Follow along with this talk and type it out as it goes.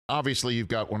obviously you've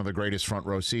got one of the greatest front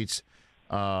row seats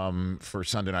for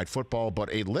Sunday Night Football, but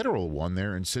a literal one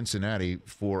there in Cincinnati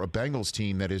for a Bengals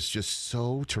team that is just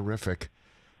so terrific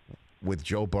with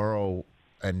Joe Burrow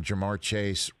and Jamar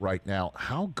Chase right now.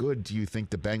 How good do you think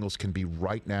the Bengals can be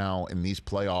right now in these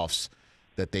playoffs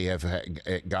that they have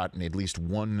gotten at least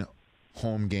one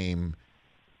home game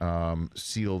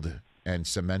sealed and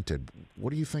cemented? What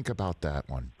do you think about that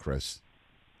one, Chris?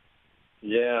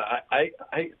 Yeah,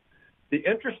 the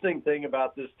interesting thing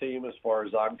about this team, as far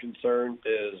as I'm concerned,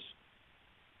 is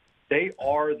they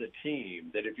are the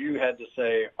team that if you had to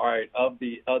say, all right, of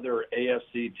the other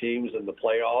AFC teams in the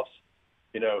playoffs,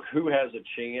 you know, who has a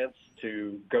chance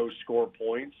to go score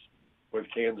points with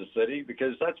Kansas City?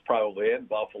 Because that's probably in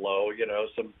Buffalo, you know,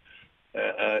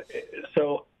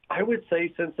 so I would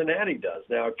say Cincinnati does.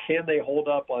 Now, can they hold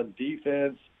up on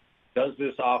defense? Does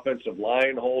this offensive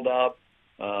line hold up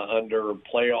under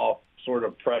playoff sort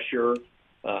of pressure?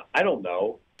 I don't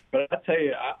know. But I'll tell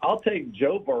you, I'll take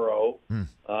Joe Burrow,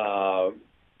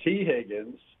 T.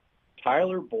 Higgins,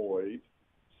 Tyler Boyd,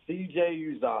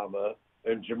 C.J. Uzama,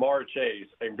 and Jamar Chase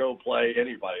and go play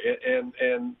anybody.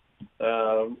 And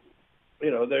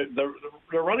you know,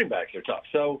 their running backs are tough.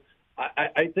 So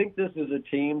I think this is a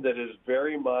team that is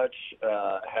very much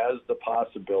has the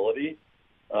possibility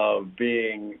of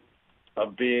being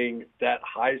that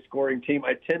high-scoring team.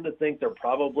 I tend to think they're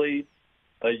probably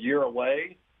a year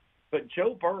away, but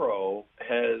Joe Burrow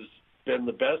has been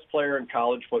the best player in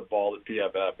college football that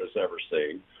PFF has ever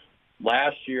seen.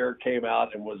 Last year came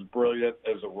out and was brilliant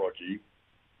as a rookie,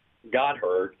 got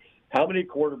hurt. How many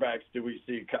quarterbacks do we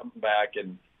see come back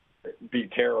and be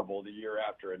terrible the year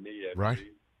after a knee injury? Right.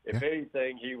 If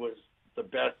anything, he was the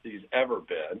best he's ever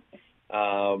been.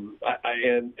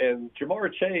 And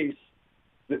Jamar Chase,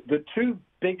 the two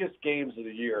biggest games of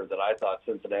the year that I thought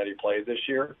Cincinnati played this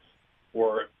year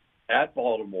were at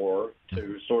Baltimore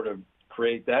to sort of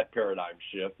create that paradigm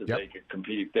shift that they could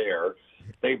compete there.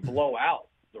 They blow out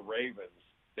the Ravens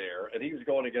there, and he was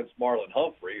going against Marlon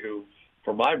Humphrey, who,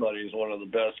 for my money, is one of the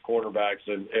best quarterbacks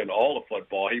in all of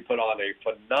football. He put on a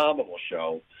phenomenal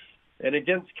show. And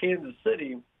against Kansas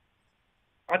City,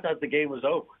 I thought the game was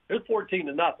over. It was 14-0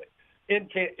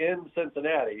 in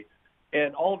Cincinnati.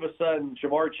 And all of a sudden,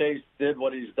 Jamar Chase did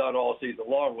what he's done all season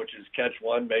long, which is catch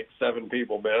one, make 7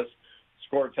 people miss,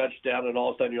 score a touchdown, and all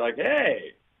of a sudden you're like,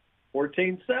 hey,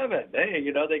 14-7. Hey,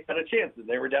 you know, they got a chance. And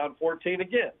they were down 14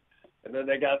 again. And then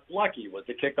they got lucky with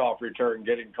the kickoff return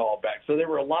getting called back. So there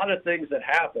were a lot of things that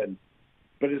happened.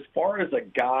 But as far as a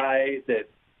guy that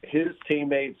his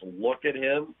teammates look at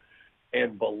him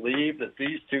and believe that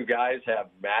these two guys have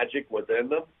magic within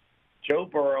them, Joe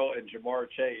Burrow and Jamar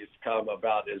Chase come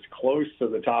about as close to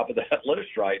the top of that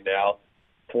list right now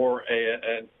for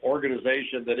an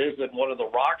organization that isn't one of the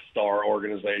rock star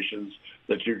organizations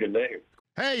that you can name.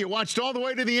 Hey, you watched all the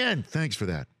way to the end. Thanks for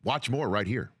that. Watch more right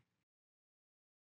here.